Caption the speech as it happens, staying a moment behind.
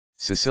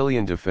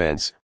Sicilian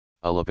defense,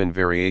 Alapin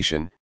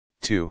variation,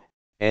 2,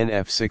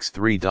 Nf6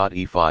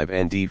 3.e5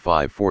 Nd5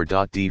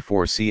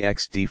 4.d4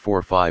 cxd4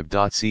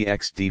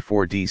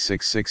 5.cxd4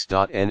 d6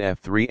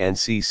 6.nf3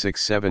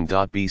 nc6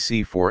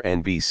 7.bc4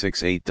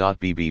 nb6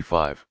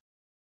 8.bb5.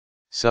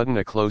 Sudden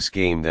a close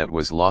game that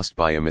was lost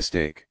by a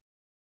mistake.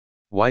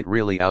 White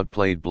really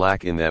outplayed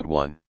Black in that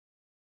one.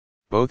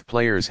 Both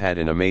players had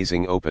an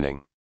amazing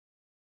opening.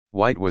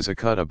 White was a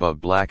cut above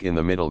Black in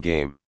the middle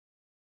game.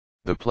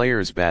 The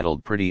players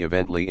battled pretty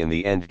evenly in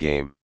the end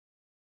game.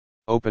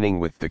 Opening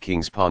with the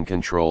king's pawn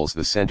controls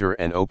the center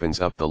and opens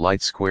up the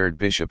light-squared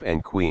bishop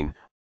and queen,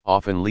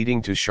 often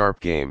leading to sharp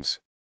games.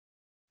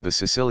 The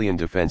Sicilian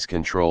defense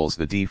controls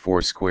the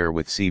d4 square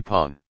with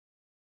c-pawn.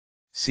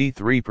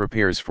 c3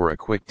 prepares for a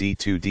quick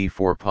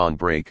d2-d4 pawn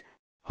break,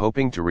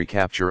 hoping to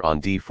recapture on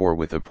d4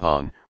 with a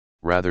pawn,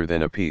 rather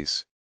than a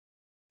piece.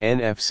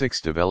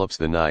 Nf6 develops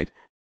the knight,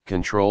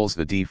 controls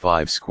the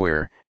d5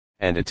 square,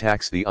 and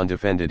attacks the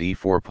undefended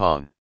e4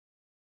 pawn.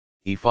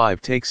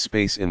 e5 takes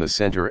space in the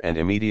center and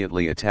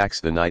immediately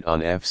attacks the knight on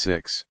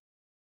f6.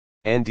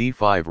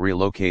 Nd5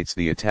 relocates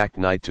the attacked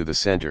knight to the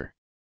center.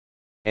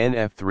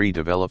 Nf3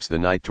 develops the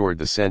knight toward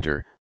the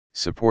center,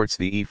 supports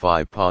the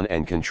e5 pawn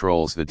and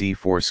controls the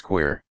d4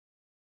 square.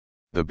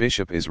 The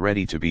bishop is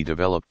ready to be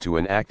developed to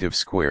an active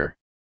square.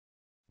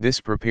 This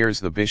prepares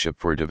the bishop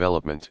for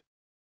development.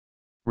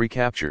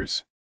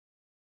 Recaptures.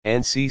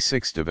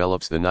 nc6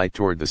 develops the knight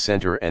toward the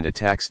center and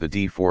attacks the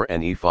d4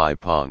 and e5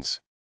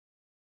 pawns.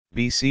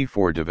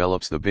 bc4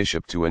 develops the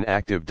bishop to an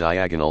active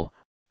diagonal,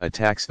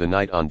 attacks the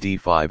knight on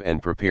d5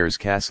 and prepares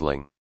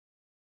castling.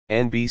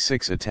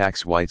 nb6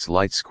 attacks White's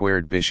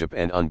light-squared bishop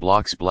and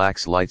unblocks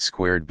Black's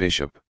light-squared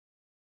bishop.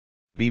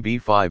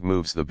 bb5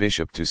 moves the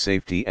bishop to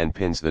safety and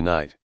pins the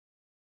knight.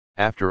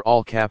 After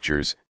all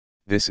captures,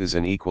 this is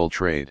an equal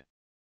trade.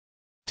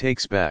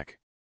 Takes back.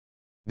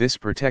 This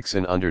protects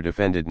an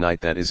underdefended knight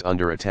that is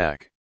under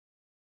attack.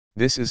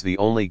 This is the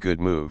only good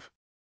move.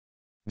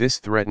 This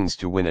threatens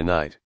to win a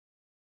knight.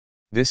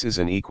 This is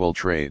an equal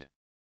trade.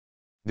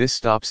 This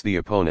stops the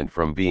opponent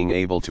from being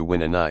able to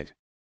win a knight.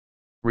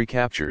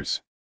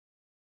 Recaptures.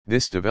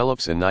 This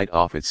develops a knight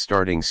off its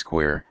starting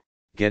square,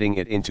 getting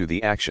it into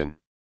the action.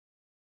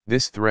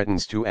 This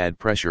threatens to add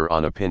pressure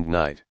on a pinned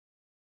knight.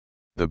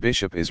 The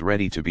bishop is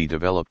ready to be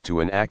developed to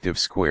an active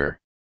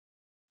square.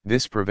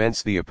 This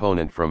prevents the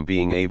opponent from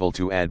being able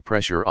to add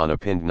pressure on a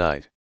pinned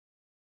knight.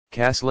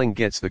 Castling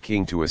gets the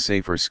king to a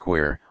safer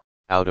square,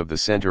 out of the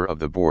center of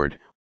the board,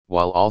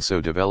 while also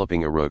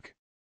developing a rook.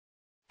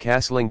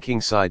 Castling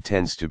kingside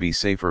tends to be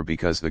safer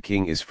because the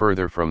king is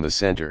further from the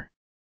center.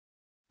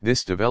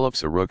 This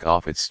develops a rook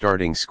off its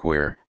starting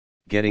square,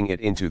 getting it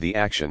into the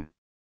action.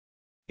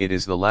 It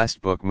is the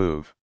last book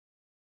move.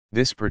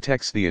 This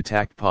protects the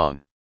attacked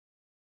pawn.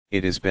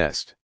 It is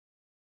best.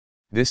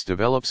 This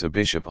develops a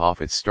bishop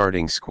off its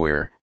starting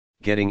square,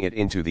 getting it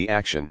into the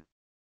action.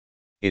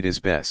 It is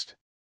best.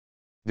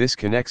 This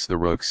connects the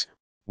rooks,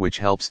 which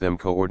helps them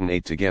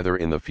coordinate together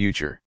in the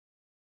future.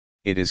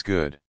 It is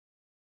good.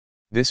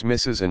 This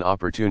misses an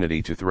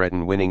opportunity to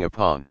threaten winning a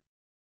pawn.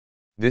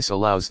 This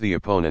allows the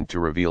opponent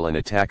to reveal an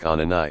attack on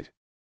a knight.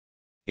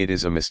 It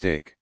is a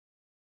mistake.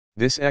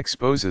 This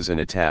exposes an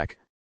attack,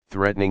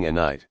 threatening a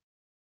knight.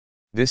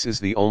 This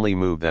is the only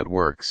move that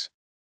works.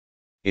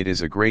 It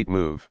is a great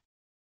move.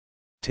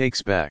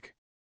 Takes back.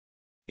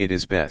 It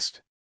is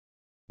best.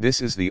 This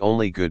is the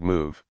only good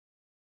move.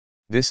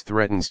 This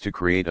threatens to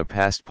create a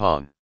passed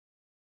pawn.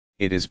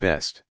 It is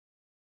best.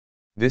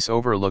 This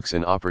overlooks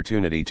an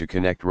opportunity to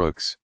connect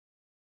rooks.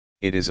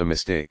 It is a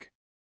mistake.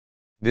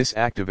 This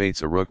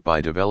activates a rook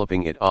by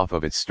developing it off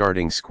of its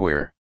starting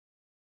square.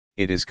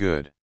 It is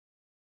good.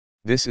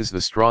 This is the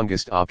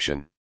strongest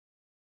option.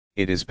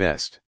 It is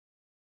best.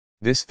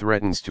 This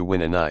threatens to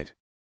win a knight.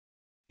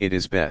 It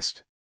is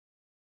best.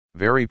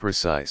 Very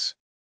precise.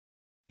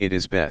 It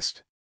is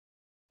best.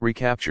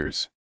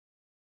 Recaptures.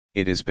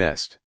 It is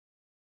best.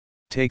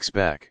 Takes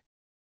back.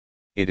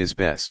 It is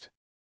best.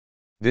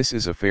 This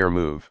is a fair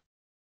move.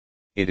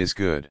 It is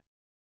good.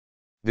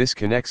 This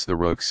connects the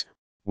rooks,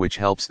 which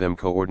helps them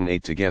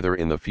coordinate together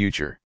in the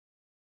future.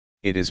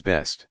 It is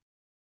best.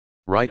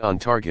 Right on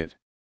target.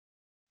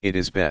 It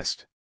is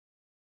best.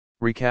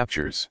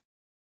 Recaptures.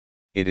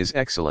 It is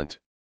excellent.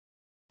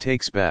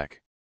 Takes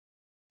back.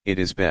 It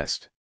is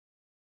best.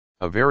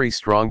 A very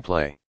strong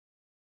play.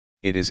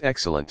 It is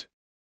excellent.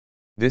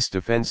 This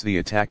defends the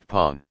attacked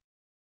pawn.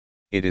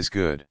 It is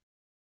good.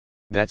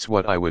 That's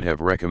what I would have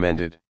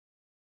recommended.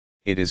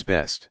 It is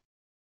best.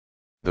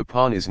 The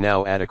pawn is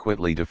now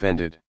adequately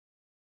defended.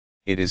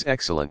 It is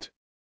excellent.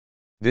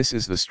 This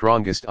is the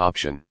strongest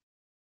option.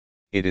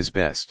 It is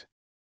best.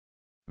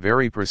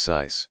 Very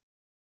precise.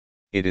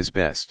 It is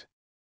best.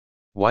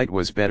 White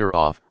was better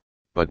off,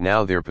 but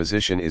now their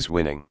position is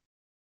winning.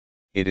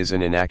 It is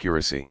an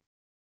inaccuracy.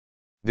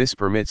 This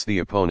permits the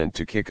opponent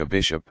to kick a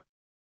bishop.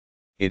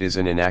 It is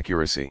an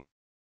inaccuracy.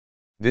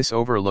 This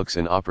overlooks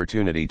an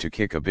opportunity to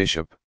kick a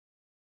bishop.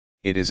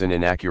 It is an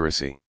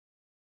inaccuracy.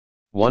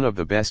 One of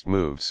the best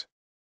moves.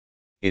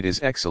 It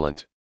is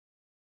excellent.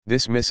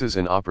 This misses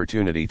an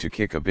opportunity to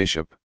kick a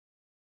bishop.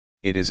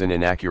 It is an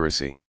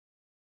inaccuracy.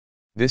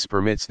 This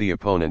permits the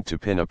opponent to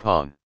pin a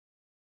pawn.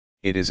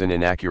 It is an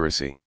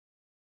inaccuracy.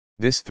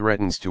 This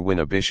threatens to win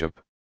a bishop.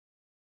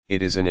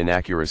 It is an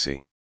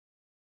inaccuracy.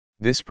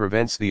 This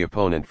prevents the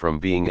opponent from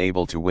being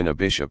able to win a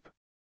bishop.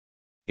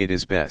 It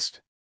is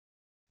best.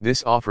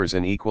 This offers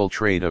an equal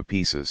trade of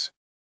pieces.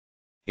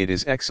 It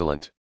is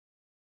excellent.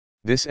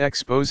 This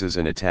exposes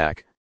an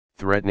attack,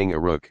 threatening a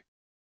rook.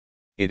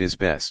 It is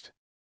best.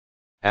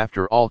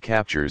 After all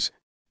captures,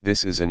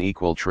 this is an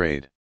equal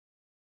trade.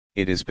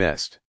 It is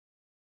best.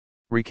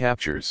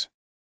 Recaptures.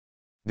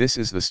 This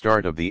is the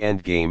start of the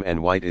endgame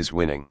and white is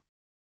winning.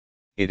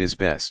 It is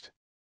best.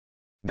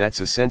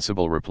 That's a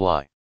sensible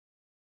reply.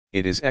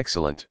 It is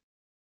excellent.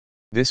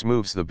 This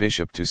moves the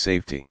bishop to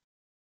safety.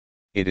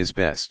 It is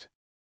best.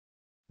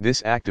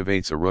 This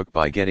activates a rook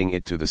by getting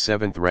it to the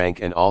 7th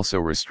rank and also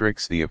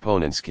restricts the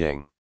opponent's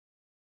king.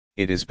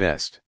 It is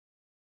best.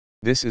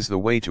 This is the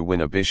way to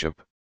win a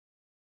bishop.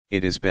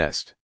 It is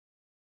best.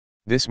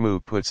 This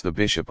move puts the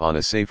bishop on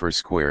a safer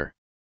square.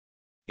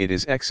 It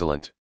is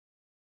excellent.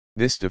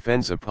 This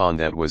defends a pawn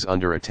that was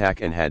under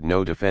attack and had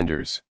no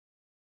defenders.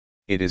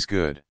 It is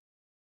good.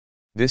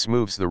 This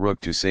moves the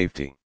rook to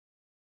safety.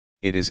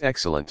 It is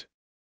excellent.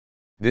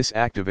 This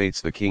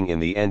activates the king in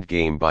the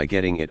endgame by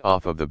getting it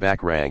off of the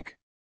back rank.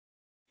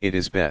 It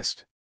is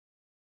best.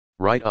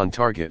 Right on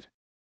target.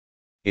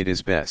 It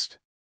is best.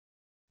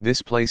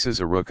 This places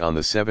a rook on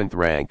the 7th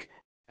rank,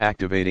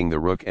 activating the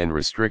rook and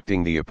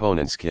restricting the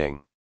opponent's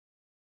king.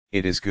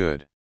 It is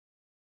good.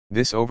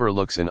 This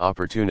overlooks an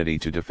opportunity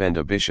to defend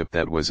a bishop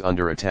that was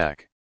under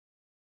attack.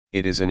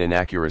 It is an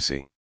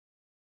inaccuracy.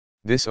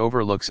 This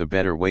overlooks a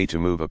better way to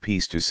move a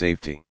piece to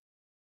safety.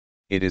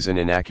 It is an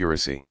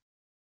inaccuracy.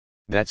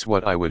 That's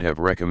what I would have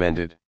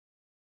recommended.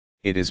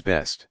 It is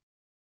best.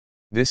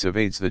 This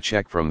evades the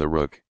check from the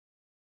rook.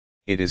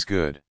 It is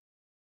good.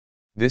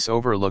 This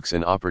overlooks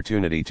an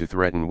opportunity to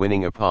threaten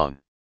winning a pawn.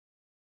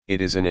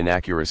 It is an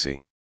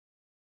inaccuracy.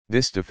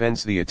 This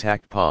defends the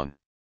attacked pawn.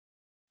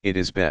 It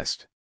is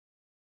best.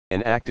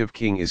 An active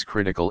king is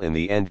critical in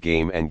the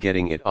endgame and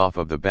getting it off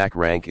of the back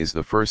rank is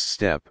the first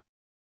step.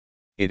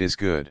 It is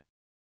good.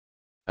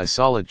 A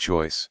solid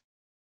choice.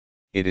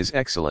 It is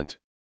excellent.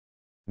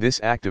 This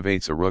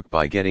activates a rook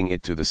by getting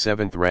it to the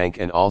 7th rank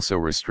and also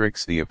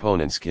restricts the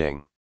opponent's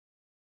king.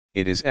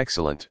 It is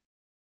excellent.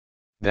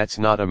 That's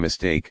not a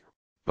mistake,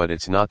 but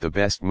it's not the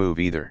best move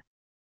either.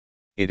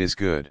 It is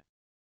good.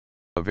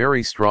 A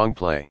very strong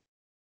play.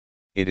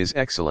 It is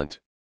excellent.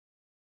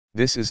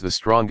 This is the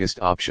strongest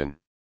option.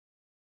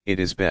 It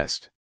is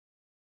best.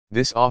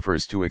 This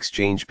offers to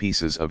exchange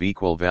pieces of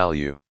equal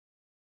value.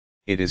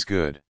 It is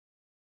good.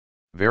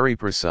 Very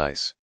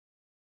precise.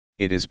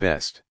 It is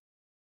best.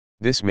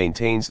 This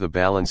maintains the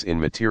balance in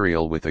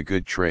material with a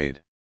good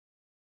trade.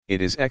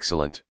 It is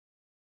excellent.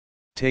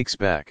 Takes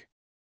back.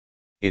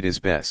 It is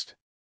best.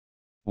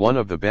 One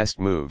of the best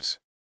moves.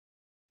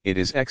 It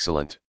is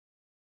excellent.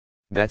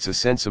 That's a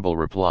sensible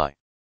reply.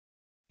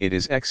 It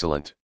is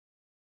excellent.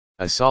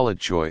 A solid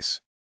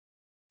choice.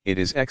 It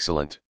is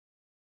excellent.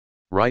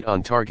 Right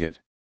on target.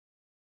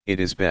 It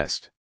is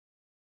best.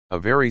 A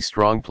very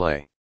strong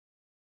play.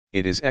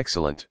 It is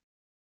excellent.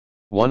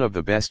 One of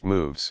the best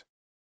moves.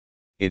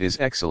 It is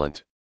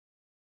excellent.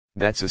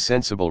 That's a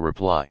sensible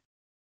reply.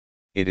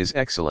 It is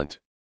excellent.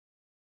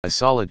 A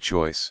solid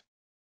choice.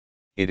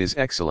 It is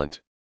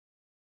excellent.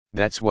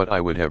 That's what I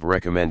would have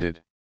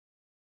recommended.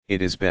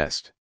 It is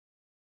best.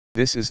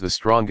 This is the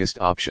strongest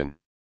option.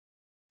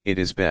 It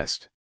is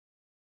best.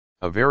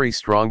 A very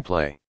strong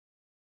play.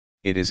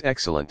 It is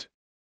excellent.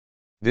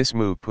 This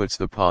move puts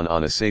the pawn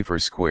on a safer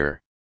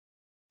square.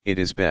 It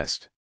is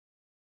best.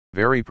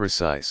 Very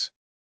precise.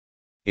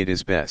 It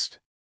is best.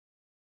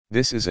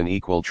 This is an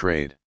equal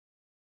trade.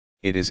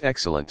 It is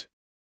excellent.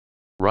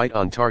 Right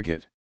on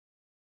target.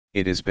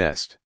 It is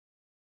best.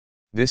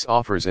 This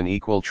offers an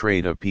equal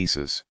trade of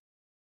pieces.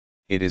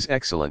 It is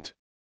excellent.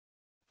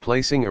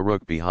 Placing a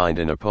rook behind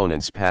an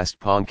opponent's passed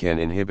pawn can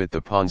inhibit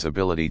the pawn's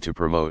ability to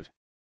promote.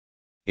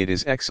 It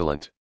is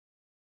excellent.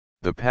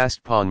 The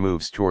passed pawn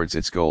moves towards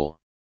its goal.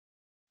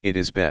 It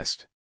is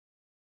best.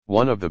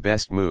 One of the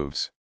best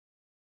moves.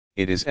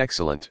 It is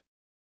excellent.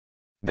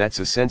 That's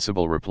a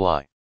sensible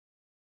reply.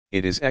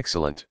 It is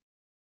excellent.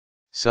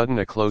 Sudden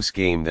a close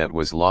game that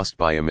was lost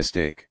by a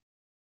mistake.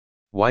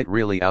 White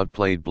really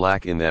outplayed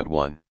black in that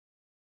one.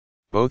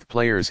 Both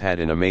players had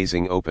an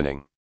amazing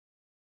opening.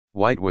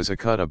 White was a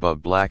cut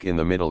above black in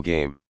the middle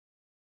game.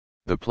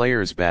 The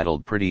players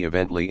battled pretty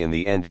evenly in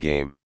the end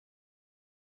game.